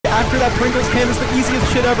after that Pringles can is the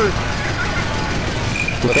easiest shit ever.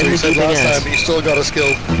 That's what you said last time, but you still got a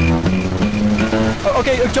skill.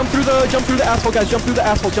 Okay, jump through the asshole, guys. Jump through the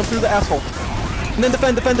asshole. Jump through the asshole. And then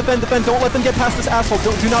defend. Don't let them get past this asshole.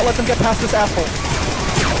 Do not let them get past this asshole.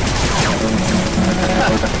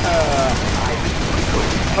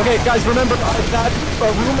 Okay, guys, remember that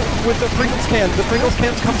room with the Pringles can. The Pringles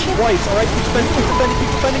cans come twice, alright? Keep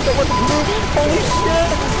defending, don't let them move. Holy shit!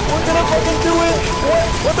 We're gonna fucking do it!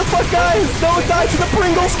 What the fuck, guys? Don't die to the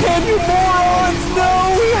Pringles can, you morons!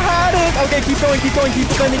 No, we had it! Okay, keep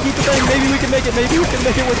defending. Maybe we can make it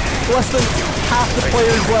with less than half the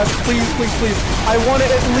players left. Please. I want to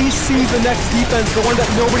at least see the next defense, the one that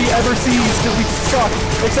nobody ever sees, because we suck.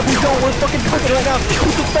 Except we don't, we're fucking cooking right now.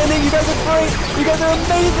 Keep defending, you guys are great! You guys are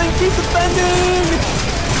amazing! Keep defending!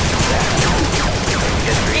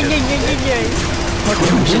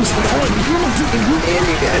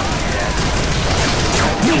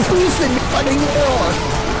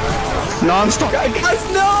 Non-stop. Guys,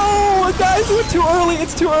 no! Guys, we're too early.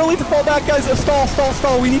 It's too early to fall back, guys.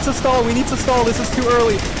 Stall. We need to stall. This is too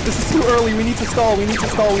early. We need to stall.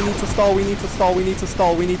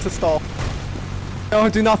 No,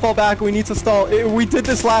 do not fall back. We need to stall. We did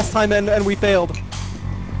this last time and we failed.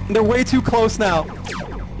 They're way too close now.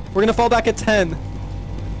 We're gonna fall back at 10.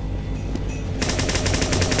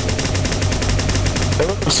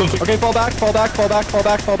 Okay, fall back.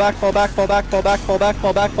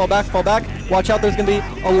 Watch out, there's gonna be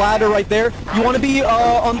a ladder right there. You wanna be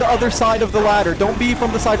on the other side of the ladder. Don't be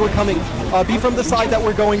from the side we're coming. Be from the side that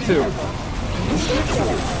we're going to.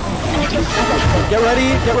 Get ready.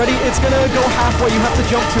 It's gonna go halfway. You have to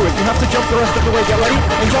jump to it. You have to jump the rest of the way. Get ready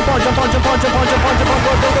and jump on.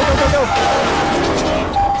 Go.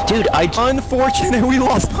 Dude, unfortunate, we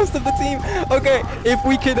lost most of the team. Okay, if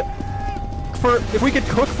we could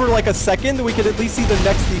cook for like a second, we could at least see the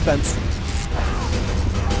next defense.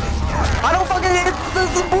 I don't fucking hit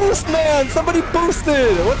the boost, man. Somebody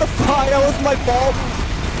boosted. What the fuck? That was my fault.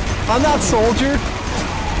 I'm not soldier.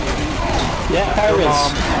 Yeah,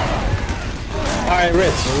 Ritz. Alright,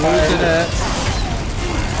 Ritz.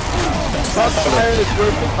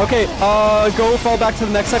 Okay, go fall back to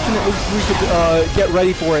the next section and we could get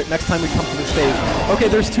ready for it next time we come to the stage. Okay,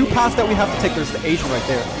 there's two paths that we have to take. There's the Asian right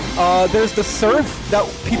there. There's the surf that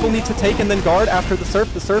people need to take and then guard after the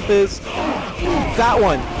surf. The surf is that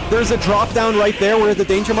one. There's a drop down right there where the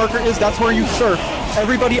danger marker is. That's where you surf.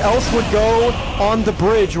 Everybody else would go on the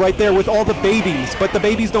bridge right there with all the babies, but the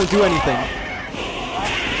babies don't do anything.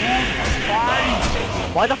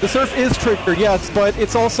 Why the surf is triggered, yes, but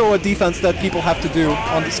it's also a defense that people have to do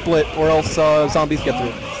on the split, or else zombies get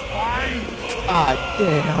through. Ah,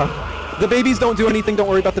 damn. The babies don't do anything, don't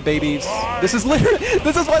worry about the babies. This is why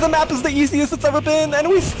the map is the easiest it's ever been, and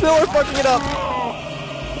we still are fucking it up.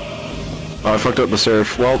 Oh, I fucked up the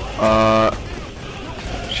surf. Well,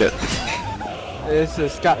 shit. This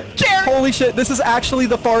is holy shit, this is actually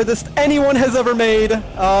the farthest anyone has ever made.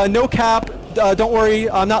 No cap, don't worry,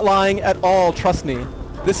 I'm not lying at all, trust me.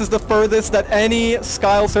 This is the furthest that any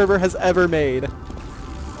Skyle server has ever made.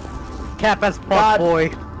 Cap as fuck,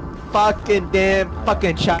 boy. Fucking damn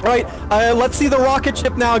fucking shot. Right, let's see the rocket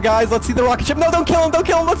ship now, guys. Let's see the rocket ship. No, don't kill him.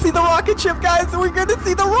 Let's see the rocket ship, guys. We're gonna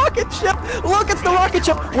see the rocket ship. Look, it's the rocket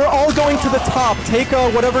ship. We're all going to the top. Take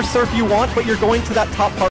whatever surf you want, but you're going to that top part.